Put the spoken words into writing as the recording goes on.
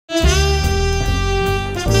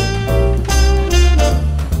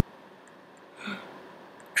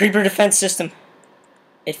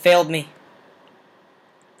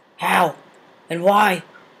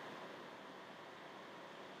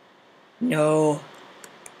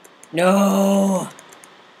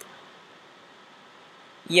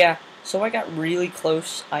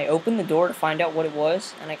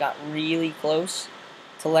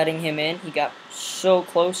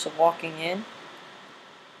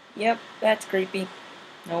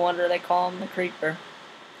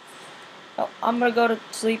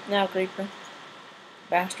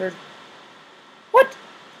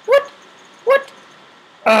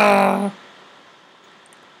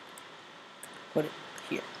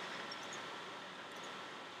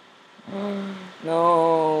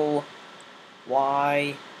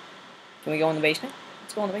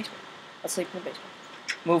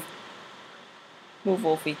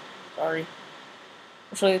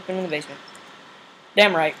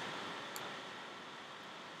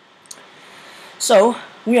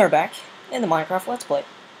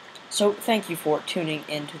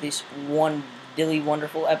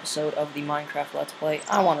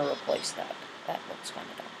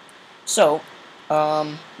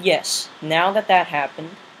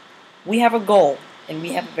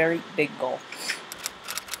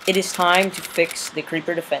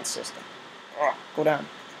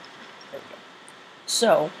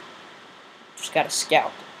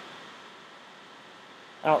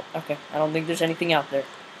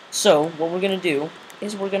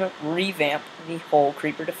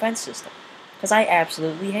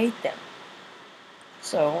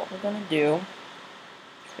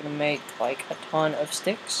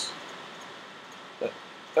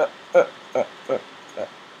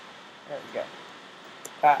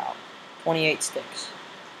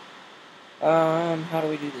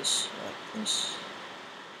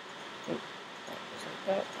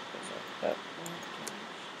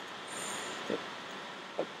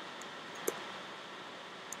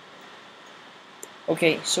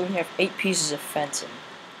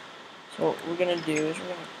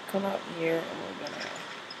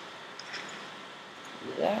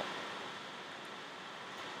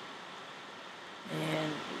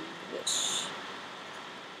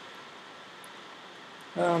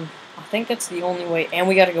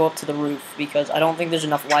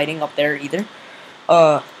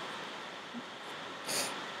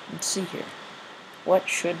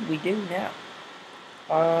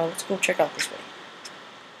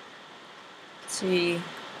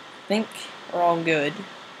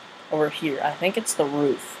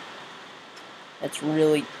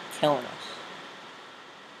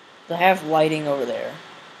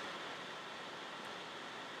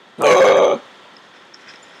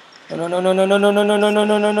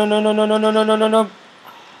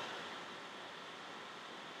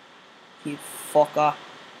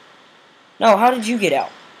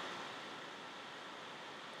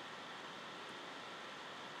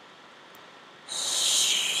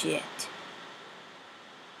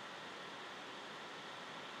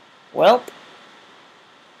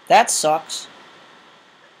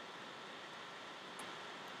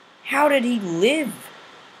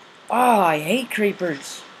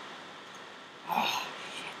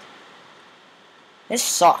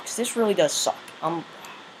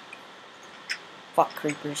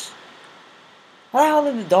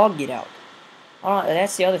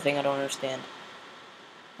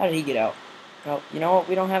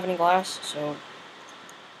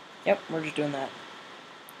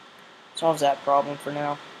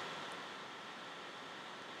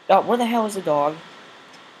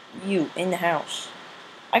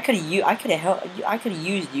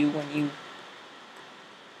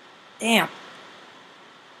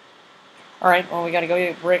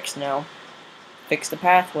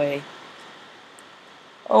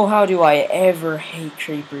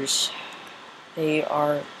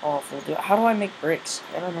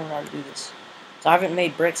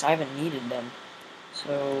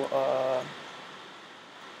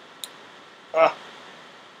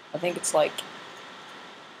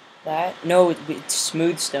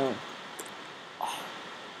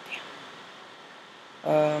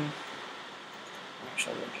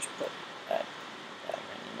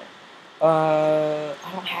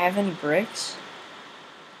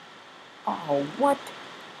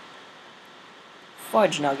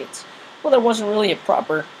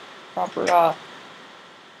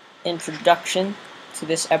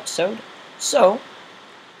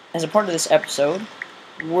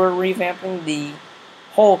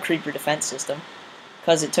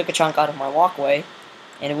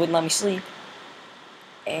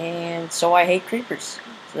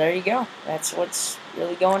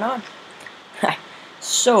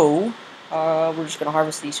We're just gonna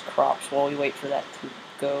harvest these crops while we wait for that to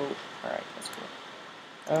go. Alright, that's cool.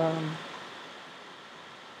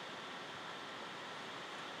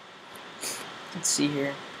 Let's see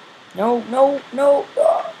here. No, no, no!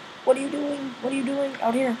 What are you doing? What are you doing?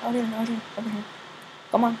 Out here, out here, out here, over here.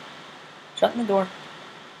 Come on. Shutting the door.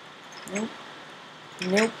 Nope.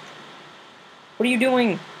 Nope. What are you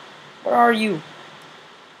doing? Where are you?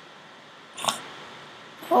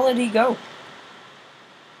 Where did he go?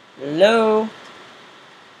 Hello?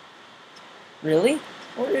 Really?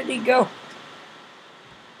 Where did he go?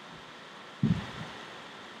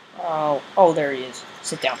 Oh, there he is.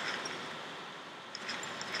 Sit down.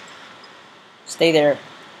 Stay there.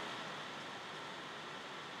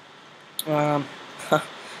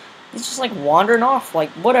 He's just like wandering off, like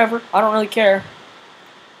whatever. I don't really care.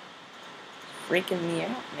 Freaking me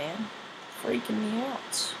out, man. Freaking me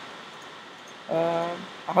out.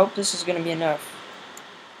 I hope this is gonna be enough.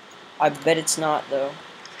 I bet it's not, though.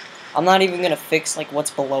 I'm not even gonna fix like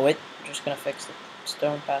what's below it. I'm just gonna fix the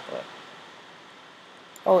stone pathway.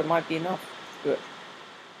 Oh, it might be enough. Good.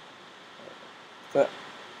 Good.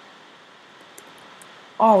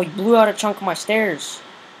 Oh, he blew out a chunk of my stairs.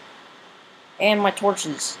 And my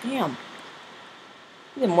torches. Damn.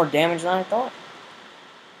 He did more damage than I thought.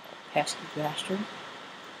 Pesky bastard.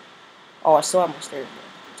 Oh, I still have my stairs.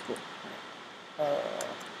 That's cool. Right.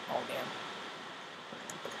 Oh, damn.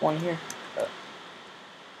 Put one here.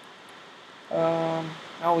 How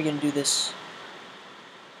are we gonna do this?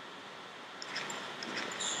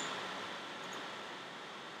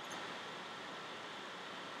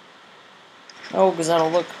 Oh, because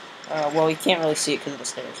that'll look... well, you can't really see it because of the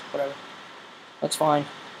stairs. Whatever. Looks fine.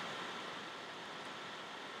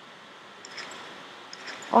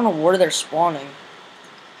 I don't know where they're spawning.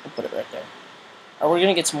 We'll put it right there. We're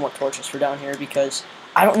gonna get some more torches for down here because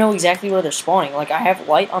I don't know exactly where they're spawning. Like, I have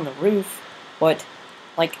light on the roof, but,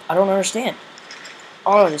 like, I don't understand.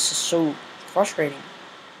 Oh, this is so frustrating.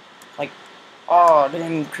 Like, oh,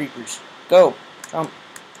 damn creepers. Go. Jump.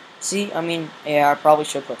 See, I mean, yeah, I probably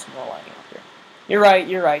should put some more lighting up here. You're right,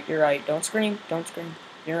 you're right, you're right. Don't scream, don't scream.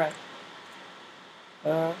 You're right.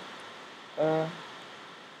 Alright.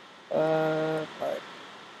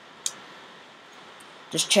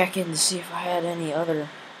 Just checking to see if I had any other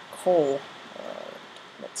coal.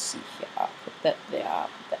 Let's see here. I'll put that there, I'll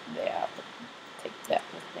put that there, take that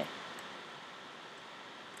with me.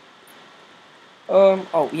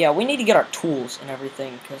 Oh yeah, we need to get our tools and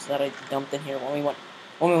everything, because that I dumped in here when we went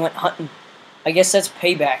hunting. I guess that's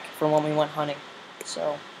payback from when we went hunting.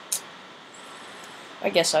 So I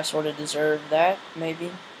guess I sort of deserve that,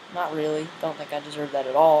 maybe. Not really. Don't think I deserve that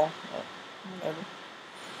at all, but whatever.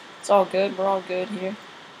 It's all good. We're all good here.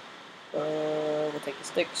 We'll take the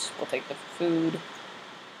sticks. We'll take the food.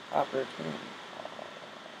 Copper,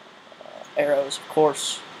 arrows, of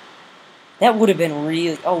course. That would have been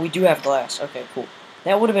really... Oh, we do have glass. Okay, cool.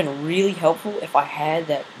 That would have been really helpful if I had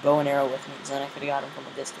that bow and arrow with me, because then I could have got him from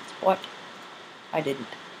a distance. But I didn't.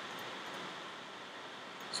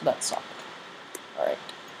 So that sucked. Alright.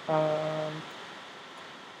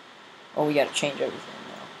 Oh, we gotta change everything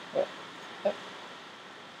now.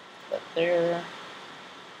 Put there.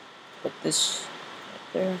 Put this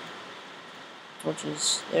right there.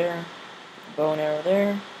 Torches there. Bow and arrow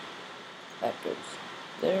there. That goes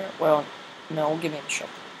there. Well, no, give me the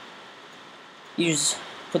shovel.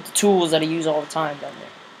 Put the tools that I use all the time down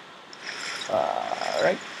there.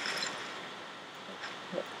 Alright.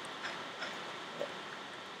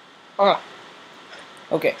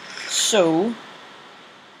 Okay, so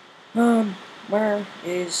where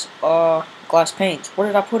is glass panes? Where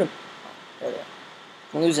did I put them? Oh, there they are.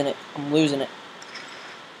 I'm losing it. I'm losing it.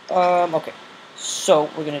 Okay. So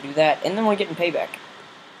we're gonna do that, and then we're getting payback.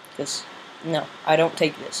 Because no, I don't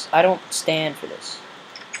take this. I don't stand for this.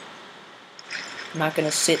 I'm not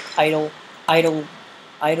gonna sit idling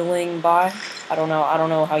by. I don't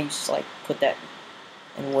know how you like put that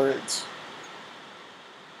in words.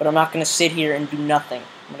 But I'm not gonna sit here and do nothing.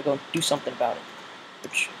 I'm gonna go do something about it,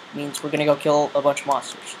 which means we're gonna go kill a bunch of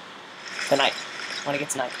monsters tonight. When it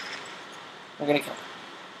gets night, we're gonna kill them.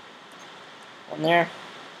 One there,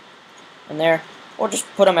 and there, or just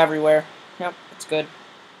put them everywhere. Yep, that's good.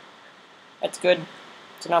 That's good.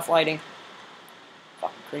 It's enough lighting.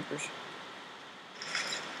 Fucking creepers.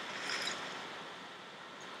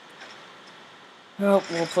 Oh,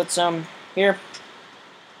 we'll put some here.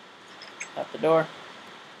 At the door.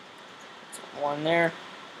 One there.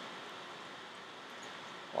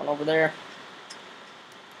 One over there.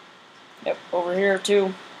 Yep, over here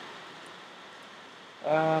too.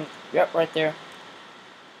 Yep, right there.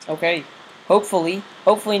 Okay. Hopefully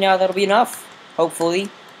now that'll be enough. Hopefully.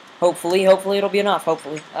 Hopefully it'll be enough.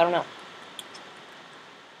 Hopefully. I don't know.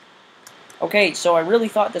 Okay, so I really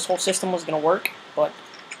thought this whole system was going to work, but,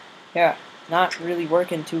 yeah, not really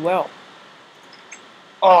working too well.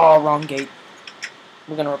 Oh, wrong gate.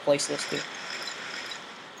 We're going to replace this, too.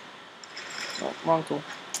 No, wrong tool.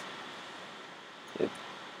 Dude.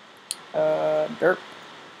 Dirt.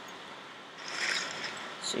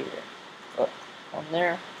 Let's see here. Oh, one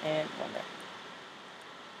there, and one there.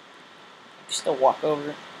 I can still walk over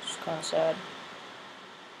it. It's kind of sad.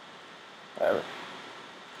 Whatever.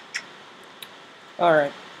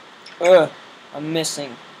 Alright. I'm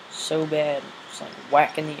missing so bad. Just like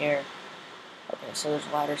whack in the air. Okay, so there's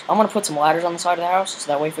ladders. I'm gonna put some ladders on the side of the house,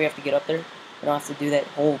 so that way if we have to get up there, we don't have to do that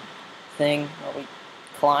whole thing where we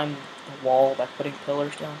climb the wall by putting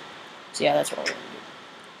pillars down. So yeah, that's what we're gonna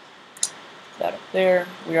do. That up there.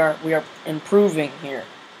 We are improving here.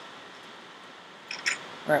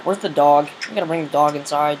 Alright, where's the dog? We gotta bring the dog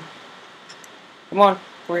inside. Come on,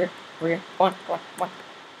 we're here. We're here. Come on, come on, come on.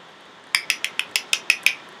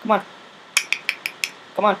 Come on.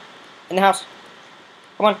 Come on. In the house.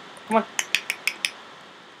 Come on. Come on.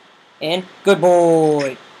 And good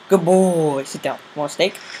boy. Good boy. Sit down. Want a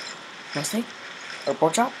steak? Want a steak? Or a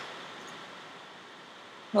pork chop?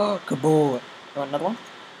 Oh, good boy. You want another one?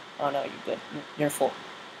 Oh no, you're good. You're full.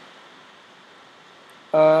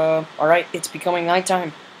 Alright, it's becoming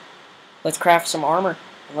nighttime. Let's craft some armor.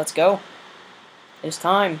 And let's go. It's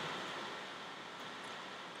time.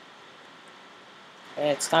 And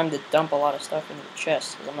it's time to dump a lot of stuff into the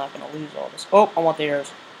chest, because I'm not going to lose all this. Oh, I want the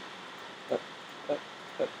arrows.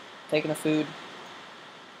 Taking the food.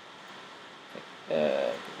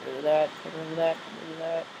 Get rid of that, get rid of that, get rid of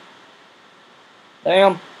that.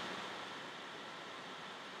 Damn.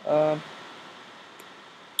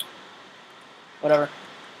 Whatever.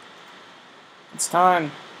 It's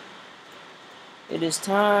time. It is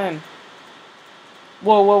time.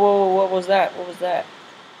 Whoa, whoa, whoa, whoa, what was that? What was that?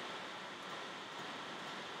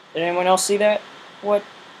 Did anyone else see that? What?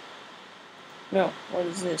 No, what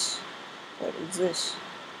is this? What is this?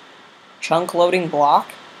 Chunk loading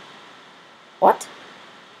block? What?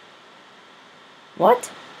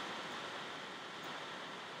 What?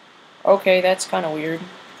 Okay, that's kind of weird.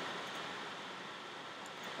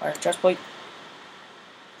 Alright, chest plate.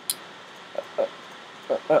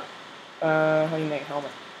 How do you make a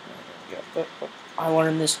helmet? I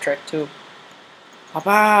learned this trick too.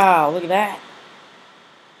 Pow! Look at that!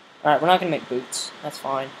 Alright, we're not gonna make boots. That's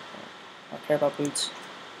fine. I don't care about boots.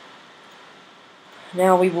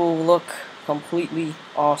 Now we will look completely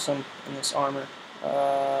awesome in this armor.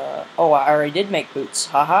 Oh, I already did make boots.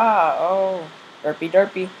 Haha! Oh, derpy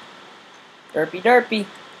derpy. Derpy derpy.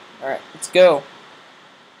 Alright, let's go.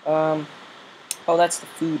 Oh, that's the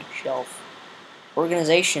food shelf.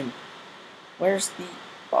 Organization. Where's the...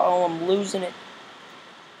 Oh, I'm losing it.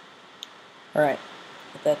 Alright,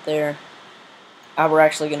 put that there. We're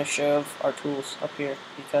actually going to shove our tools up here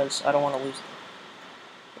because I don't want to lose them.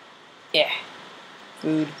 Yeah.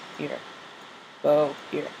 Food here. Bow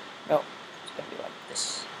here. No, it's going to be like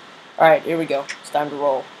this. Alright, here we go. It's time to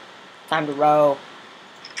roll. Time to roll.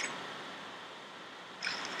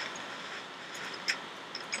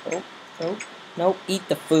 Oh, oh, no, eat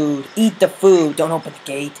the food. Eat the food. Don't open the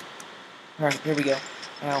gate. Alright, here we go.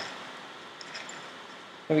 Ow.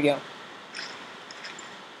 Here we go.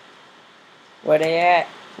 Where they at?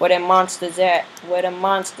 Where them monsters at? Where them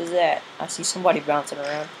monsters at? I see somebody bouncing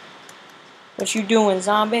around. What you doing,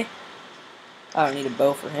 zombie? I don't need a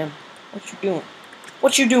bow for him. What you doing?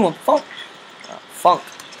 What you doing, Funk? Oh, Funk.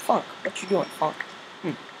 Funk. What you doing, Funk?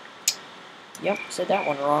 Yep, said that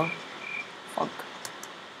one wrong. Funk.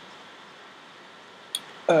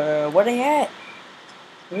 Where they at?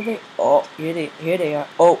 Where they? Oh, here they are.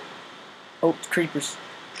 Oh, it's creepers.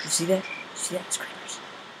 You see that? See that? It's creepers.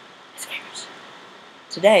 It's creepers.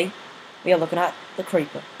 Today, we are looking at the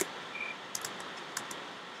creeper.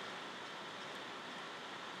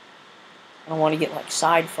 I don't want to get like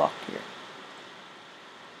side fucked here.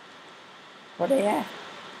 Where they at?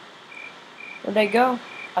 Where'd they go?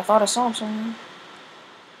 I thought I saw them somewhere.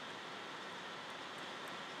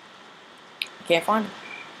 I can't find them.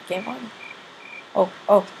 I can't find them.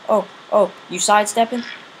 Oh, you sidestepping?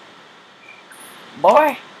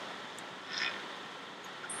 Boy!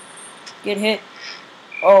 Get hit.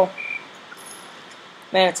 Oh.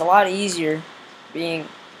 Man, it's a lot easier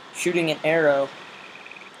shooting an arrow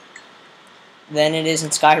than it is in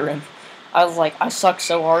Skyrim. I was like, I suck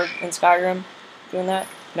so hard in Skyrim doing that.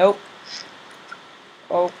 Nope.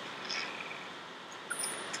 Oh.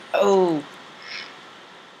 Oh.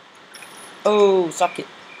 Oh, suck it.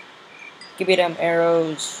 Give me them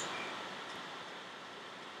arrows.